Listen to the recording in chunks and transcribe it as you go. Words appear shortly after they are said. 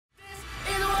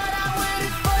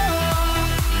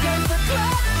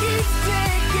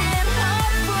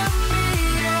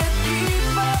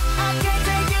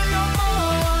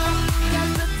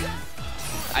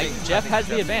Jeff has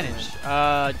the advantage.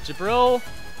 Jibrill,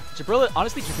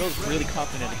 honestly, Jibrill's really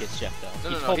confident against Jeff, though.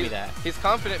 He told me that. He's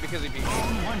confident because he beat me.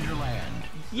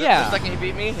 Yeah. The second he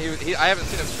beat me, I haven't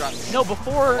seen him drop. No,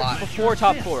 before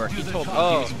top 4, he told me he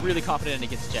was really confident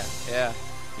against Jeff. Yeah.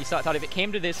 He thought if it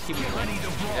came to this, he would win.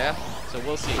 Yeah. So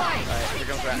we'll see. All right, here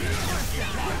comes Rat.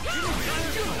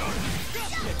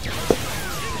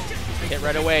 Hit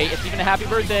right away. It's even a happy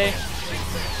birthday.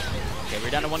 Okay, we're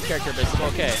down to 1 character, but it's still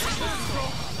okay.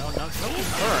 No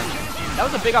confirm. That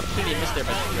was a big opportunity missed there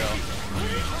by Jibrill.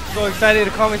 So excited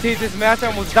to commentate this match. I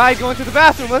almost died going to the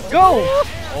bathroom. Let's go!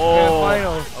 Oh,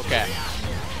 finals. Okay.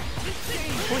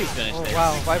 Please finish this.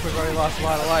 Wow, Viper's already lost a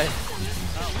lot of life.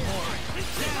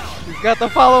 He's got to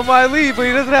follow my lead, but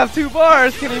he doesn't have 2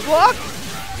 bars. Can he block?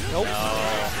 Nope. No.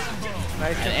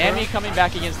 Nice. And Amy coming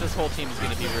back against this whole team is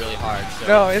going to be really hard. So.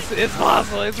 No, it's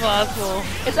possible. It's possible.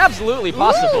 It's absolutely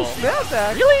possible. Ooh, snap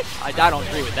that. Really? I don't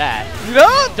agree with that. You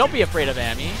don't? Don't be afraid of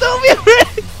Amy. Don't be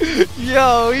afraid.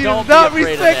 Yo, he does not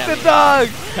respect the dog.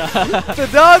 The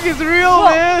dog is real,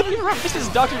 man. This is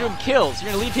Dr. Doomkills. You're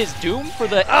going to leave his Doom for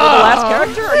the last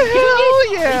character? Are you kidding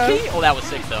me? Yeah. Are you kidding? Oh, that was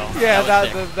sick, though. Yeah,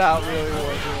 that really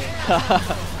was.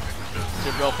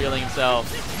 Jibrill feeling himself.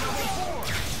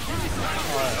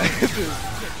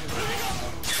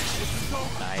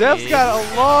 Nice. Jeff's got a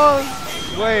long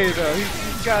way, though.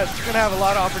 He's going to have a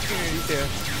lot of opportunities here.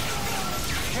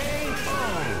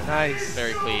 Nice.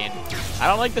 Very clean. I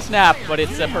don't like the snap, but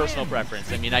it's a personal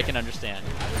preference. I mean, I can understand.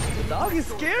 The dog is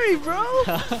scary, bro.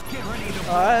 Alright, let's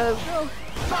go.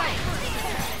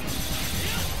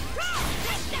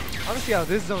 I want to see how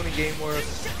this zoning game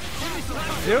works.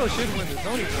 Zero should win the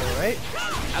zoning war, right?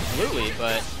 Absolutely,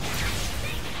 but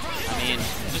I mean,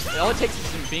 just all it takes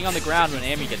is him being on the ground when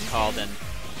Amy gets called, and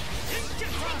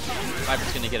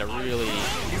Viper's gonna get a really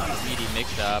meaty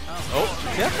mix-up. Oh,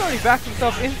 Jeff's already backed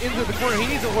himself into the corner. He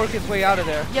needs to work his way out of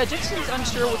there. Yeah, Jeff seems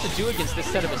unsure what to do against this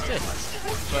set of assists,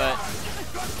 but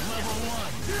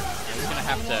he's gonna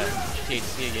have to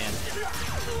THC again.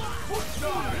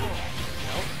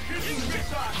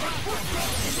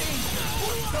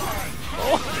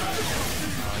 Oh,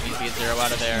 he needs to get 0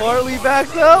 out of there. Marley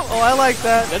backs up. Oh, I like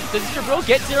that. Does Jibrill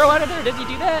get 0 out of there? Does he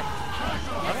do that?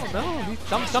 I don't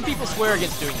know. Some people swear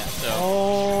against doing that. So.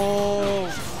 Oh,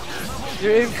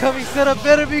 your incoming setup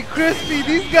better be crispy.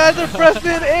 These guys are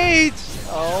pressing H.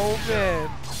 Oh man.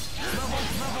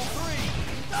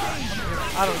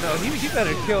 I don't know. He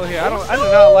better kill here. I do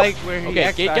not like where he.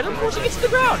 Okay, get him before she gets to the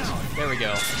ground. There we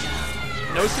go.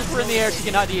 No super in the air, she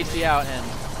cannot DHC out, and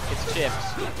it's chipped.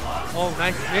 Oh,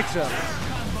 nice mix-up.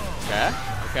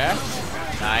 Okay.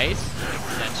 Nice.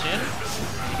 Extension.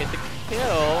 You get the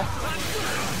kill.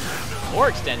 Or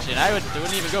extension. I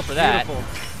wouldn't even go for that. Beautiful.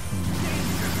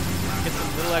 Get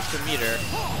some little extra meter.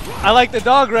 I like the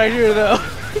dog right here, though.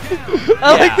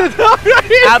 I like the dog right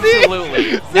here.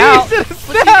 Absolutely. See, now,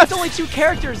 it's only 2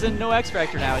 characters and no X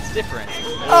Factor now. It's different.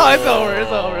 Oh, it's over.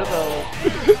 It's over. It's over.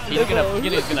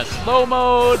 He's gonna slow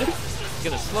mode. He's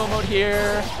gonna slow mode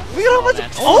here. Look at how much.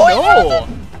 Oh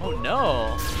no! Oh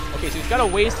no! Okay, so he's got to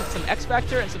waste some X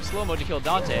Factor and some slow mode to kill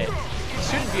Dante. It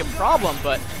shouldn't be a problem,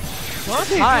 but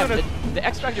the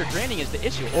X Factor draining is the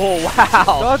issue. Oh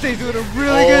wow! Dante's doing a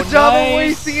really good job of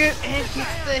wasting it and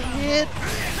gets the hit.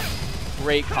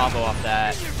 Great combo off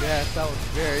that. Yes, that was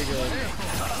very good.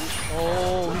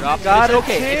 Oh, it's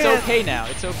okay. It's okay now.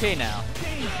 It's okay now.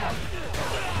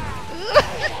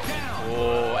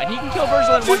 Oh, and he can kill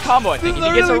Virgil in 1 combo. I think if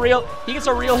he gets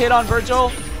a real hit on Virgil,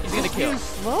 he's gonna kill. He's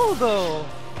slow though.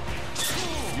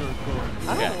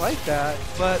 I don't like that,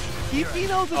 but he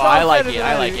knows the I like it.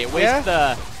 I like it. Waste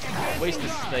the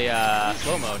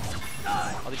slow mode.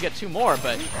 Oh, he's got 2 more,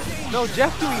 but no,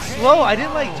 Jeff doing slow. I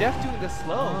didn't like Jeff doing the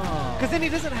slow, because then he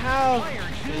doesn't have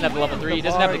the level 3. He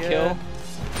doesn't have the kill.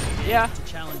 Yeah,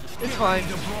 it's fine.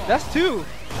 That's 2.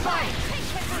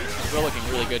 We're looking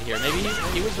really good here. Maybe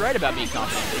he was right about being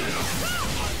confident.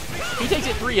 If he takes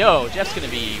it 3-0, Jeff's gonna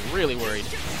be really worried.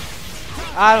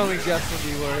 I don't think Jeff's gonna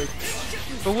be worried,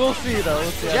 but we'll see though.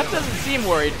 Jeff doesn't seem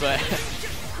worried, but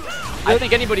I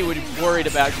think anybody would be worried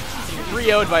about being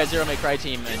 3-0'd by a Zero May Cry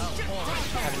team and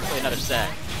having to play another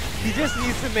set. He just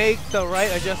needs to make the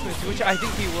right adjustments, which I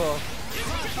think he will.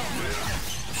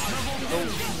 So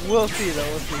we'll see though.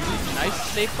 We'll see. Nice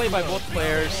safe play by both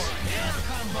players.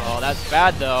 Oh, that's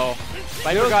bad though.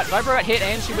 Viper got hit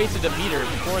and she wasted a meter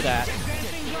before that.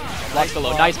 Blocks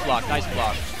below. Nice block. Nice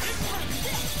block.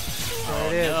 There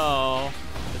it is. No.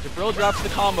 The Jibrill drops the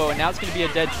combo, and now it's going to be a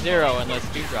dead 0 unless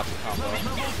Doom drops the combo.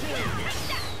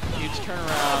 Huge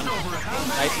turnaround.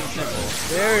 Nice and simple.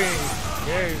 Very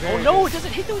Very, very Oh no, good. it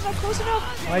doesn't hit though, he's not close enough.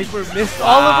 Viper missed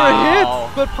all of her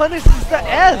hits, but punishes the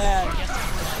S.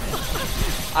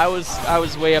 I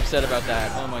was way upset about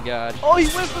that. Oh my god. Oh, he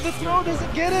went for the throw,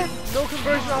 doesn't get it. No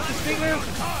conversion off the stinger.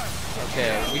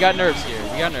 Okay, we got nerves here.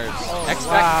 We got nerves. Oh,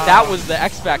 X-Factor. That was the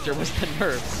X-Factor, was the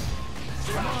nerves.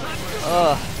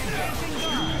 Ugh.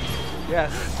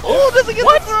 Yes. Oh, doesn't get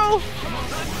the throw.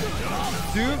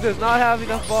 Doom does not have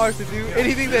enough bars to do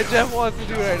anything that Jeff wants to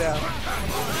do right now.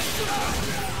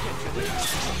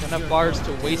 Enough bars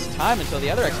to waste time until the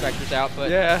other X-Factor's out, but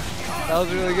yeah, that was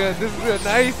really good. This is a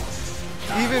nice,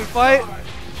 even fight.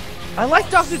 I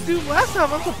liked Dr. Doom last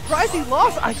time. I'm surprised he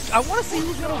lost. I want to see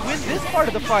who's going to win this part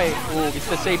of the fight. Ooh, gets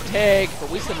the safe tag, but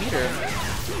waste the meter.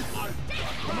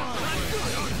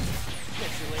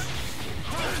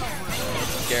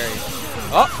 Scary.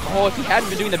 Oh, if he hadn't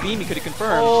been doing the beam, he could have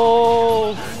confirmed.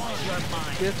 Oh,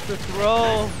 gets the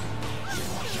throw.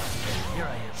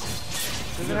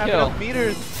 Doesn't have enough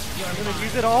meters. You're going to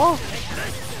use it all?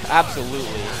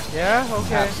 Absolutely. Yeah?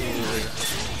 Okay. Absolutely.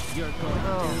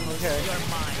 Oh, okay.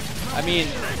 I mean,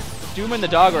 Doom and the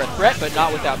dog are a threat, but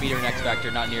not without meter and X-Factor,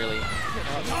 not nearly.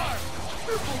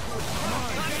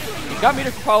 He's got meter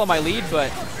to follow my lead,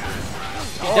 but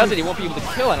if he does it, he won't be able to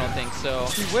kill, I don't think, so.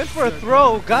 He went for a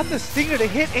throw, got the stinger to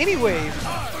hit anyways.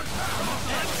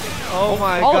 Oh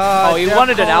my god. Oh, he Jeff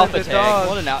wanted an alpha the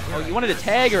tag. He wanted a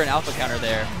tag or an alpha counter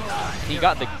there. He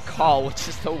got the call, which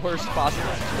is the worst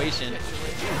possible situation.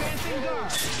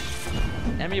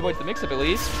 Enemy avoids the mix-up at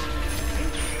least.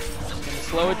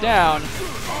 Slow it down.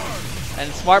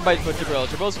 And smart by Jibrill.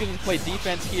 Jibrill's going to play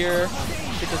defense here.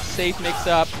 Gets a safe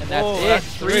mix-up, and that's it.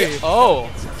 That's 3. Oh.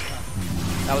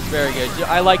 That was very good.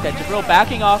 I like that. Jibrill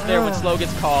backing off there when slow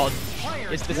gets called.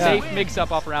 It's the safe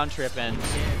mix-up off round trip, and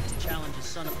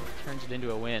turns it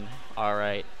into a win. All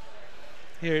right.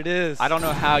 Here it is. I don't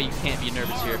know how you can't be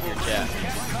nervous here if you're Jeff.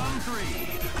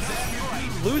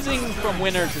 Losing from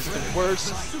winners is the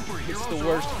worst. It's the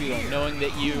worst feeling, knowing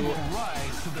that you,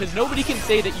 because nobody can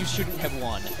say that you shouldn't have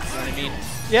won. You know what I mean?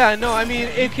 Yeah, no, I mean,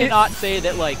 you cannot say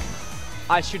that like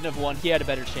I shouldn't have won. He had a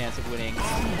better chance of winning.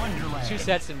 2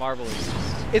 sets in Marvel is just.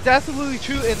 It's absolutely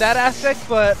true in that aspect,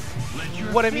 but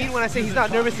what I mean when I say he's not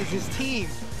nervous is his team.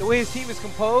 The way his team is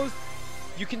composed,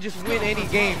 you can just win any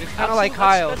game. It's kind of like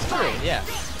Kyle. That's true, yeah.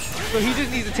 So he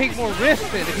just needs to take more risks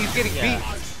then if he's getting beat.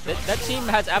 That team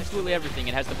has absolutely everything.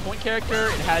 It has the point character,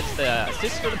 it has the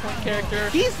assist for the point character.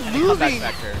 He's losing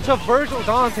to Virgil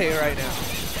Dante right now.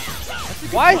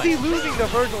 Why is he losing to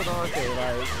Virgil Dante?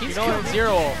 Like, he's killed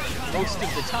Zero most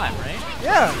of the time, right?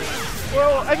 Yeah.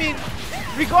 Well, I mean,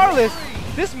 regardless,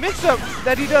 this mix-up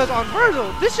that he does on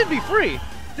Virgil, this should be free.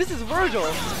 This is Virgil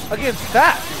against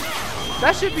that.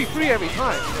 That should be free every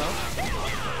time, you know?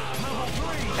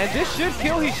 And this should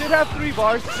kill. He should have 3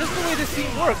 bars. Just the way this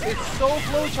team works. It's so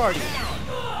flowcharting.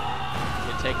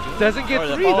 Doesn't get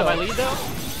 3 though. My lead though?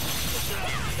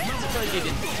 It's like he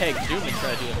didn't take Doom and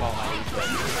try to do the follow my lead. But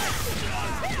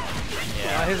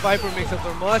yeah, his Viper mix-ups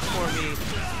are much more mean.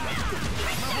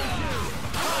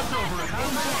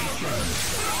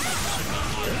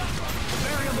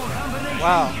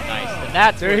 Wow. Nice. And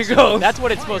that's there he goes. That's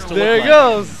what it's supposed to look like. There he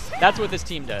goes. That's what this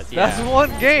team does. Yeah. That's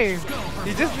one game.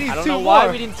 He just needs 2 more. I don't know why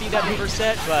we didn't see that in the first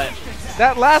set, but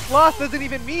that last loss doesn't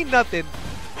even mean nothing.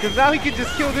 Because now he can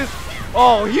just kill this.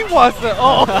 Oh, he wants to.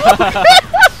 Oh.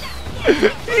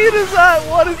 He does not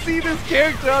want to see this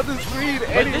character on the screen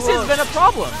anymore. But this has been a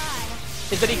problem.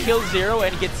 Is that he kills Zero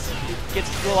and gets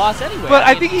the loss anyway. But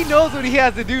I think he knows what he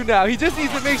has to do now. He just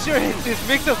needs to make sure his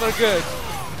mix-ups are good.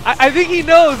 I think he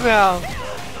knows now.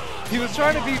 He was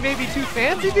trying to be maybe too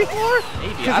fancy before?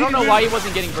 Maybe. I don't know why he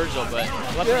wasn't getting Virgil, but we'll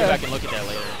have to go back and look at that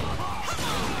later.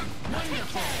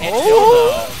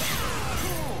 Oh!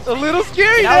 A little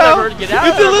scary now. Get out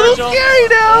it's a little scary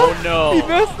now. Oh no. He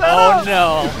messed that up. Oh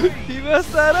no. He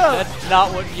messed that up. That's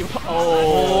not what you.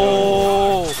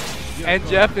 Oh. And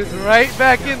Jeff is right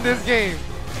back in this game.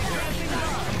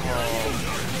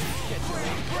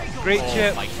 Great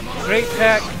chip. Great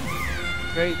tech.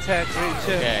 Great tech. Great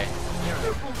chip. Okay.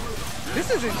 This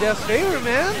is in Jeff's favor,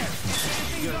 man.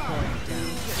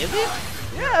 Is it?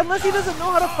 Yeah, unless he doesn't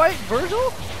know how to fight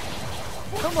Virgil.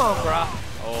 Come on, brah.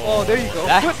 Oh, there you go.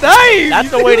 That's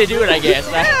the way to do it, I guess.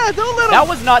 Yeah, don't let him. That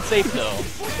was not safe, though.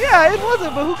 Yeah, it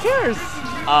wasn't, but who cares?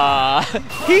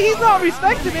 He's not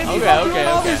respecting it. He's not doing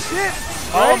all this shit.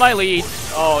 Follow my lead.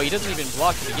 Oh, he doesn't even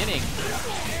block the beginning.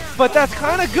 But that's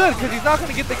kind of good, because he's not going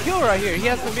to get the kill right here. He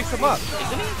has to mix him up.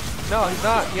 Isn't he? No, he's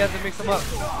not. He has to mix him up.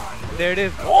 There it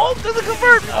is. Oh, doesn't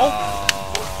convert. Oh.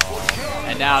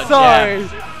 And now sorry.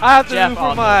 Jeff. I have to Jeff move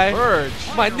for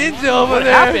my ninja over what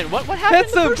there. Happened? What happened?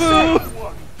 That's a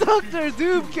boo. Dr.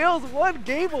 Doomkills one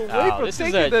game away from this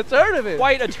taking is the tournament.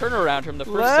 quite a turnaround from the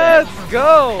first Let's set.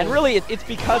 go. And really, it's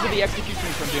because of the execution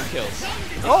from Doomkills.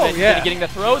 Oh, yeah. He's getting the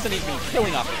throws, and he's been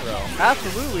killing off the throw.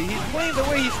 Absolutely. He's playing the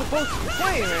way he's supposed to be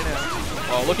playing right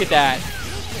now. Oh, look at that.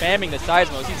 Spamming the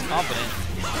sides moves. He's confident.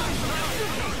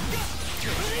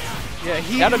 Yeah,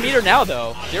 Down a meter now,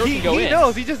 though. Zero can go in. He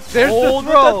knows. He just, there's the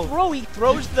throw. The throw. He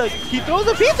throws the... He throws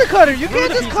a pizza cutter. You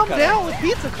can't just come down with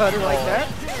pizza cutter like that.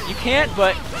 You can't,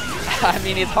 but... I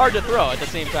mean, it's hard to throw at the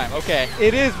same time. Okay.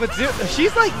 It is, but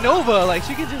she's like Nova. Like,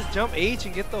 she can just jump H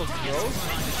and get those throws.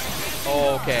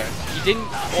 Oh, okay. He didn't...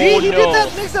 See, oh, he no. did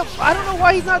that mix-up. I don't know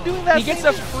why he's not doing that. He gets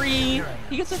a free...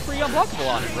 He gets a free unblockable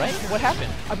on him, right? What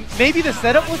happened? Maybe the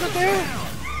setup wasn't there?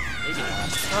 Maybe not.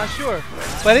 Not sure.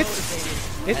 But it's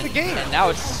the game. And now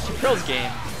it's Jibrill's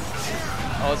game.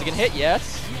 Oh, is he going to hit?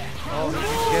 Yes. Oh, he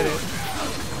didn't get it.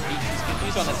 He's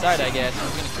confused on the side, I guess.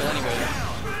 He's going to kill anybody.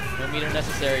 No meter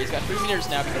necessary. He's got 3 meters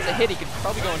now. If he gets a hit, he could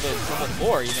probably go into level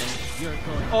 4 even.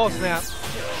 Oh, snap.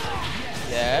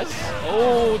 Yes.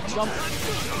 Oh, jump.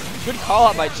 Good call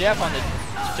out by Jeff on the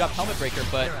jump helmet breaker,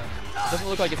 but doesn't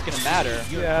look like it's going to matter.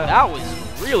 Yeah. That was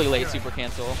really late super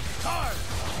cancel.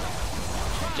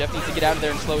 Jeff needs to get out of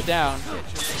there and slow it down.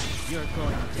 No.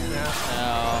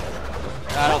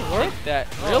 I don't think that.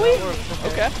 Really?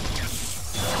 Okay.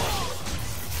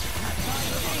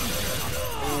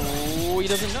 Oh, he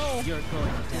doesn't know.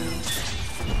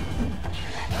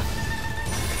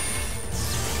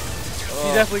 He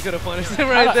definitely could have punished him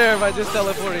right there by just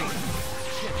teleporting.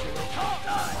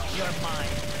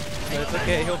 But it's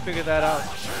okay, he'll figure that out.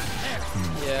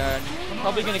 Yeah,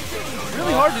 probably gonna.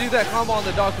 Really hard to do that combo on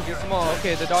the dog to get small.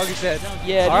 Okay, the dog is dead.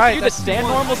 Yeah, all right, do the stand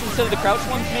normals instead of the crouch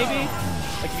ones, maybe?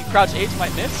 Like if you crouch H,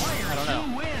 might miss? I don't know.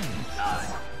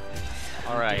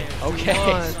 All right, okay.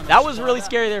 That was really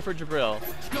scary there for Jibrill,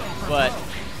 but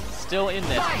still in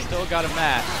this. Still got a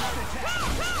match.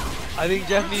 I think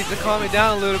Jeff needs to calm it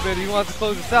down a little bit. He wants to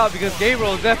close this out because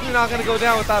Gabriel is definitely not going to go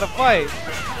down without a fight.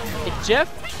 If Jeff...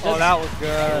 Oh, that was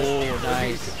good. Oh,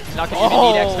 nice. He's not going to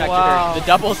even need X Factor. Wow. The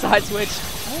double side switch.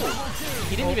 Oh,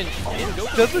 he didn't even go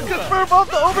for Doesn't confirm off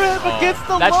the overhead, but gets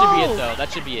the that low. should be it, though.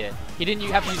 That should be it. He didn't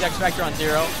have to use X Factor on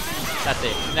 0. That's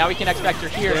it. Now he can X Factor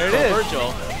here there for it is.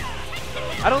 Virgil.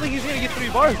 I don't think he's going to get 3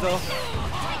 bars, though.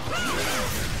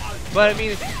 But, I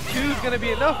mean, 2 is going to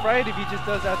be enough, right, if he just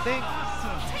does that thing.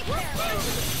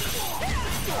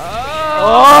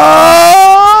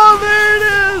 Oh, there it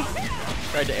is!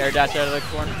 Tried to air dash out of the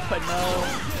corner, but no.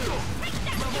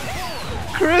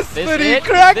 Crispity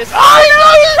cracks! Oh,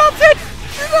 he drops it!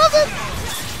 He drops it!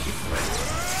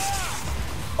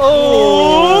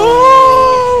 Oh!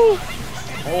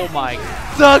 Oh my.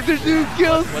 Dr.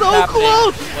 Doomkills, so happening?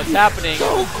 close! What's happening?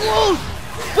 So close!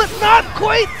 But not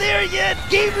quite there yet!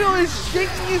 Gabriel is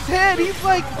shaking his head. He's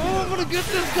like, oh, I'm gonna get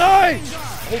this guy!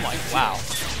 Oh my, wow.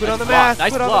 Put nice on the block. mask,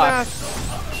 Nice put block. on the mask.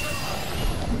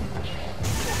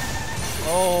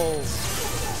 Oh.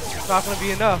 It's not gonna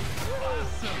be enough.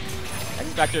 X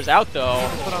Factor's out though.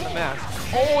 Put on the mask.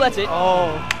 Oh, that's it.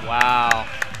 Oh. Wow.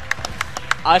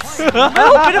 A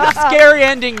little bit of a scary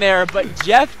ending there, but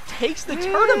Jeff takes the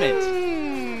tournament.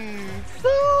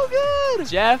 So good.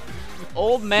 Jeff,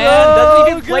 old man,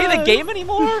 doesn't even play the game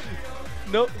anymore?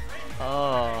 Nope.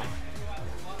 Oh.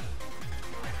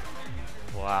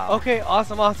 Wow. Okay,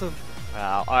 awesome, awesome.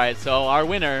 Wow. All right, so our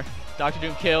winner, Dr.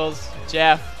 Doomkills,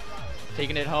 Jeff,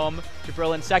 taking it home.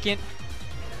 Jibrill in second.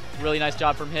 Really nice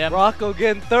job from him. Rocco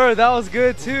getting third. That was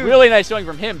good, too. Really nice showing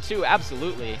from him, too.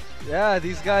 Absolutely. Yeah,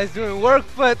 these guys doing work,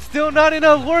 but still not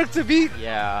enough work to beat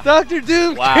Dr.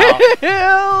 Doom.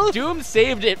 Wow. Doom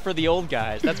saved it for the old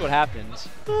guys. That's what happened.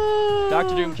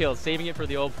 Dr. Doomkills saving it for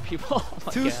the old people.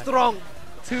 Oh Too strong.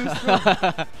 Too strong.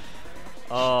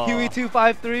 Oh.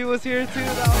 Huey253 was here, too.